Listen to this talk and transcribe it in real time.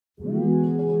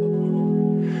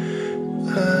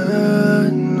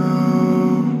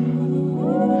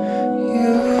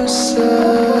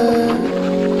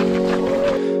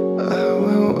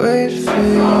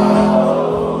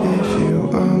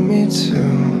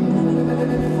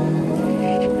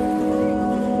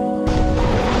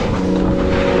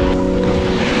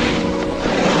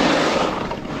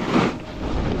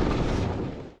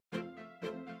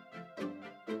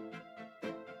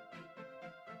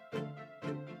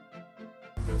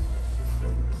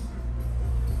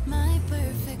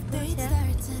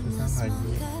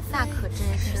那可真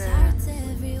是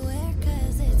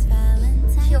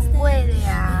挺贵的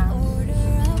呀！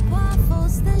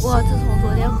我自从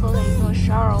昨天喝了一个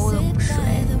12欧的水，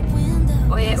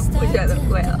我也不觉得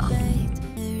贵了。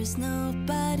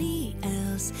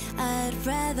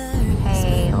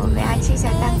嘿，我们要吃小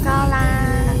蛋糕啦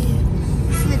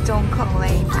，4种口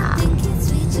味的。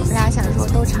我俩想说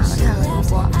都尝尝，如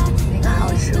果哪个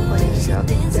好吃，或者是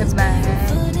再买。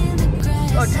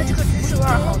哦，它这个芝士味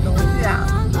儿好浓郁啊！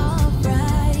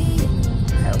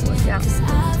还有果酱。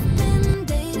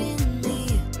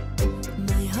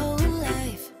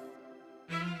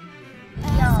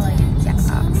要了一家，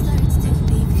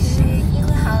是樱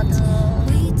桃的，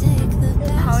樱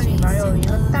桃里面有一个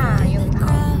大樱桃，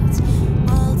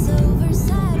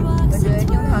我觉得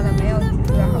樱桃的没有橘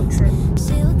子好吃。这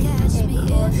颗是樱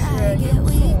醋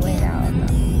味道的，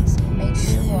没吃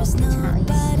过，尝一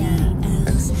下。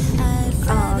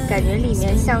感觉里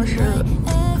面像是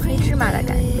黑芝麻的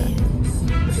感觉，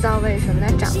不知道为什么它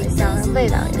长得像，味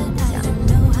道也很像。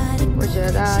我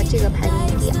觉得这个排名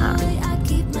第2。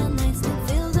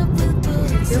这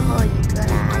是最后一个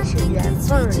啦，是原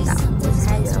味儿的，我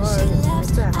猜原味儿的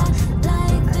最好吃，来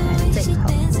最后，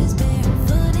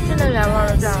真的原味儿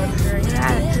的最好吃，因为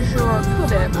它的芝士味儿特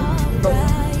别浓。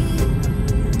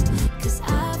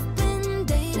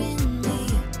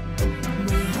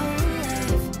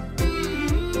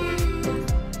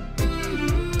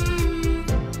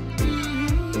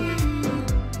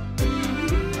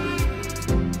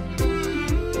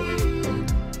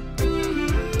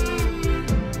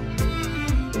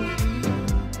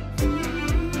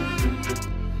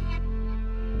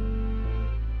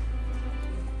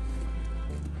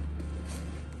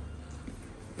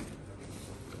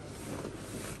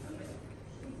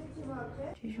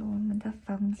这是我们的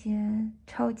房间，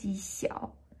超级小，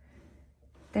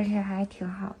但是还挺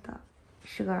好的，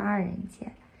是个2人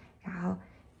间。然后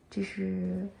这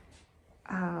是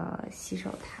洗手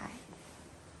台。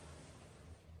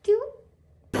丢，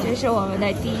这是我们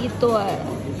的第1顿，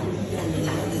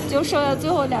就剩下最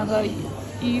后2个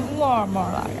鱼沫沫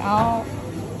了，然后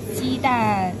鸡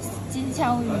蛋金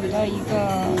枪鱼的一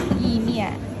个意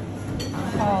面。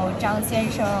然后张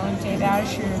先生这边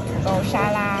是土豆沙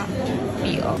拉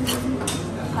饼，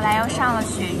后来又上了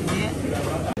鳕鱼。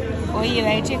我以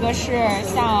为这个是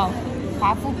像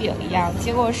华夫饼一样，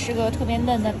结果是个特别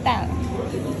嫩的蛋，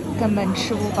根本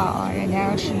吃不饱啊！人家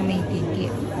要吃那么一点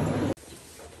点。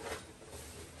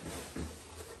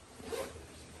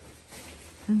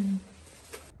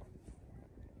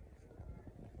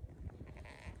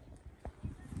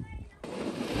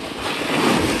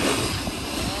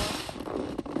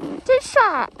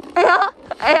帅！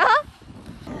哎呀！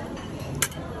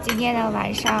今天的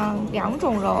晚上2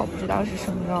种肉，不知道是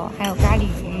什么肉，还有咖喱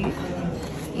鱼，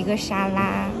一个沙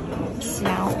拉，西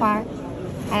兰花，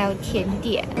还有甜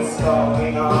点。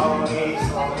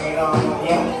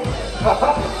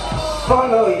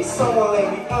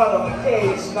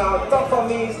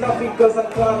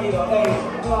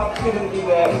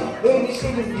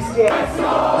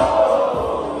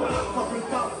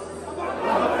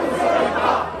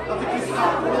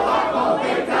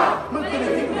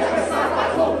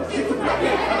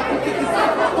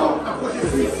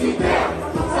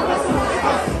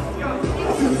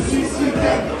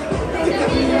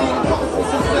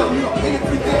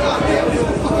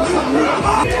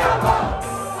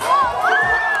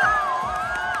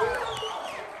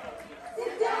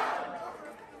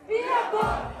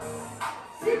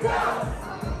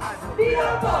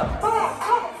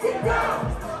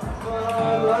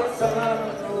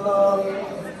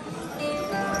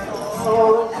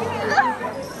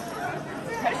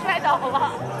摔倒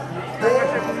了，这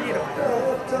是故意的。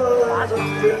对，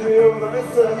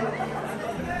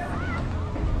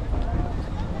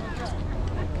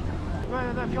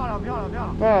漂亮。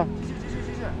对，继续，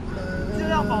尽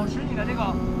量保持你的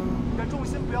重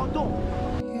心不要动。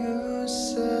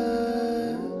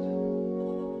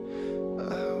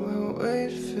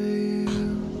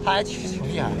他还其实挺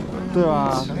厉害的，对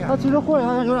吧？他其实会，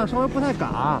他有点稍微不太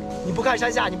敢。你不看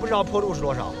山下，你不知道坡度是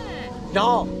多少。然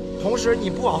后，同时你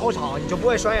不往后躺，你就不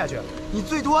会摔下去。你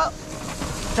最多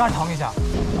这样疼一下。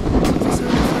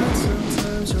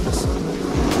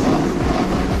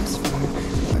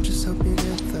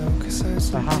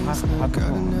还不错，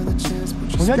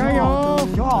我觉得加油，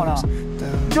挺好的。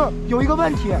就是有一个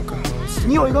问题，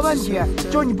你有一个问题，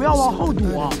就是你不要往后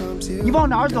躲，你往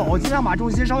哪儿走，尽量把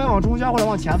重心稍微往中间或者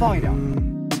往前放一点。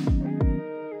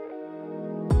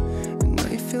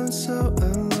现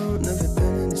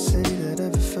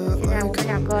在我们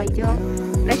两个已经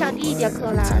来上第一节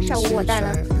课了。上午我带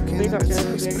了围嘴，觉得特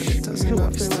别适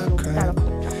我，所以我就戴了口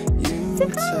罩。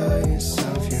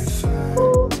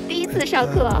第一次上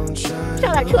课，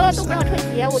上了车都不让穿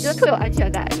鞋，我觉得特有安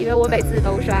全感，因为我每次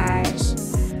都摔。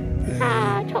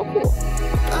啊，超酷！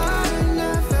看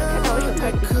到我手上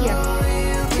这个戒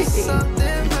指，一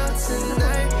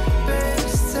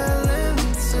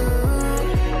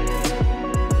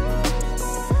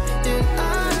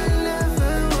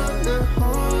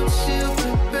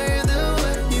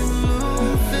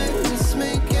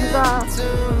个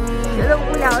觉得无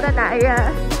聊的男人。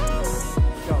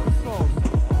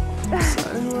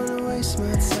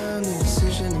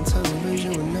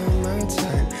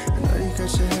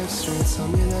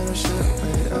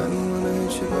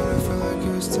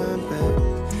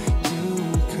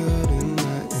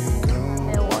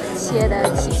切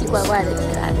的奇奇怪怪的起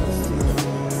来，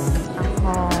然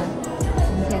后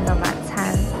今天的晚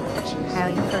餐还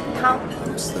有一份汤。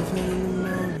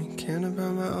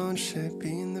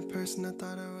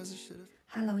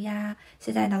Hello 呀，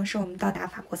现在呢是我们到达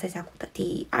法国塞峡谷的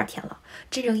第2天了，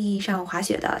真正意义上滑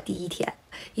雪的第1天。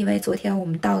因为昨天我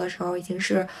们到的时候已经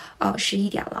是11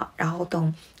点了，然后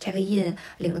等 check in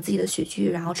领了自己的雪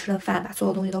具，然后吃了饭，把所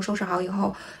有东西都收拾好以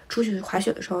后，出去滑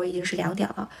雪的时候已经是2点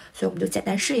了，所以我们就简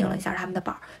单适应了一下他们的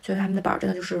板，所以他们的板真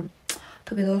的就是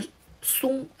特别的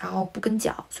松，然后不跟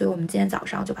脚，所以我们今天早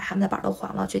上就把他们的板都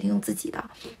还了，决定用自己的。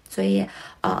所以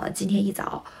今天一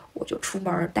早我就出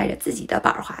门带着自己的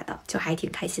板滑的，就还挺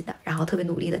开心的。然后特别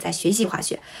努力的在学习滑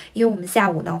雪，因为我们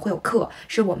下午呢会有课，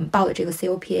是我们报的这个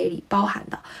COPA 里包含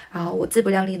的。然后我自不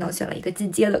量力呢选了一个进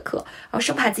阶的课，然后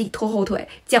生怕自己拖后腿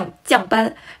降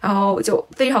班，然后我就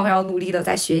非常非常努力的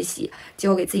在学习，结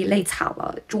果给自己累惨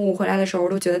了。中午回来的时候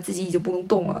都觉得自己已经不能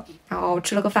动了，然后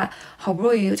吃了个饭，好不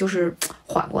容易就是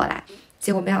缓过来。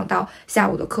结果没想到下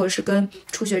午的课是跟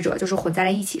初学者就是混在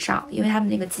了一起上，因为他们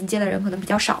那个进阶的人可能比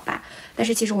较少吧。但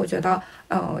是其实我觉得，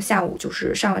下午就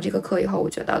是上了这个课以后，我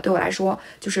觉得对我来说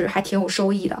就是还挺有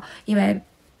收益的，因为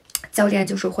教练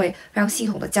就是会非常系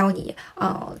统的教你，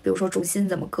比如说重心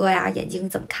怎么搁呀，眼睛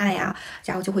怎么看呀，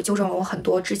然后就会纠正了我很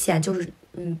多之前就是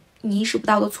你意识不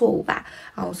到的错误吧，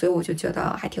然后所以我就觉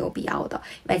得还挺有必要的。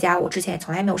外加我之前也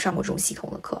从来没有上过这种系统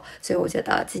的课，所以我觉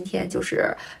得今天就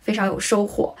是非常有收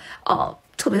获。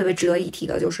特别特别值得一提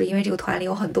的就是，因为这个团里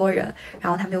有很多人，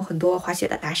然后他们有很多滑雪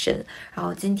的大神，然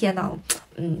后今天呢，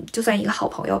就算一个好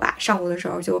朋友吧，上午的时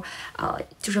候就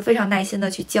是非常耐心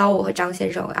的去教我和张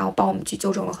先生，然后帮我们去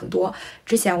纠正了很多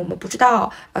之前我们不知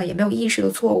道也没有意识的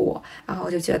错误，然后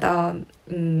我就觉得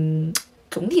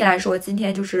总体来说今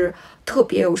天就是特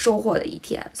别有收获的一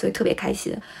天，所以特别开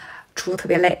心。除了特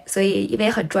别累，所以因为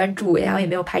很专注，然后也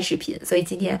没有拍视频，所以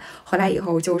今天回来以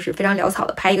后就是非常潦草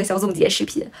的拍一个小总结视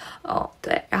频。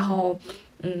对，然后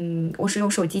我是用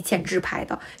手机前置拍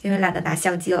的，因为懒得拿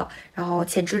相机了，然后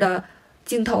前置的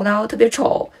镜头呢特别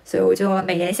丑，所以我就用了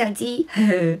美颜相机。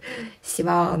希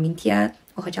望明天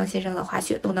我和张先生的滑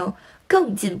雪都能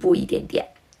更进步一点点。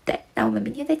对，那我们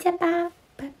明天再见吧，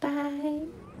拜拜。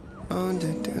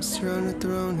Danced around the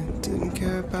throne and didn't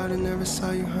care about it. Never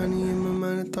saw you, honey, in my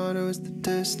mind I thought it was the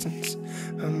distance.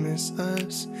 I miss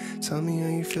us. Tell me how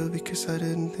you feel, because I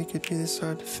didn't think it'd be this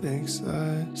hard to fix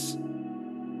us.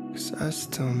 'Cause I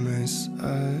still miss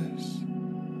us.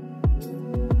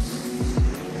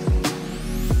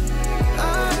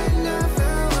 I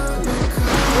never wanna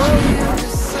call you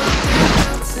something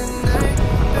else tonight.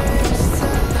 Baby,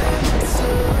 tell me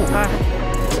to.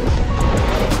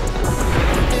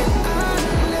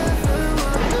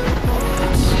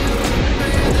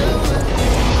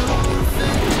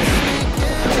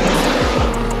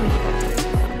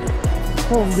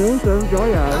 后评审表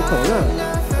演否认。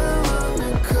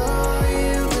可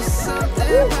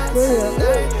以。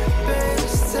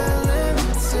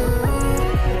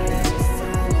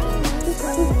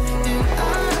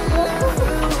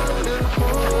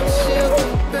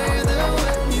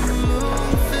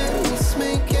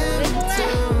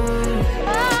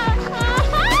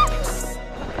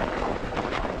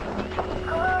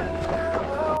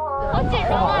好紧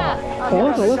张啊！好了。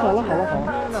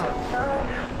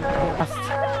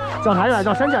叫哪点？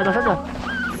叫深点，叫深点。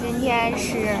今天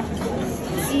是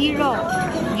鸡肉、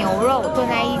牛肉炖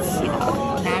在一起的，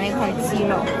我拿了一块块鸡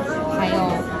肉，还有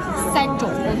3种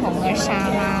不同的沙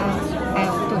拉，还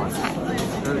有炖菜。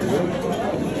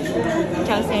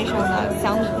张先生的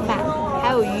小米饭，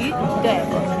还有鱼，对，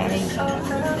我们拿了鱼。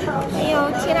还有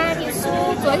提拉米苏，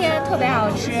昨天特别好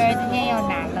吃，今天又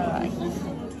拿了。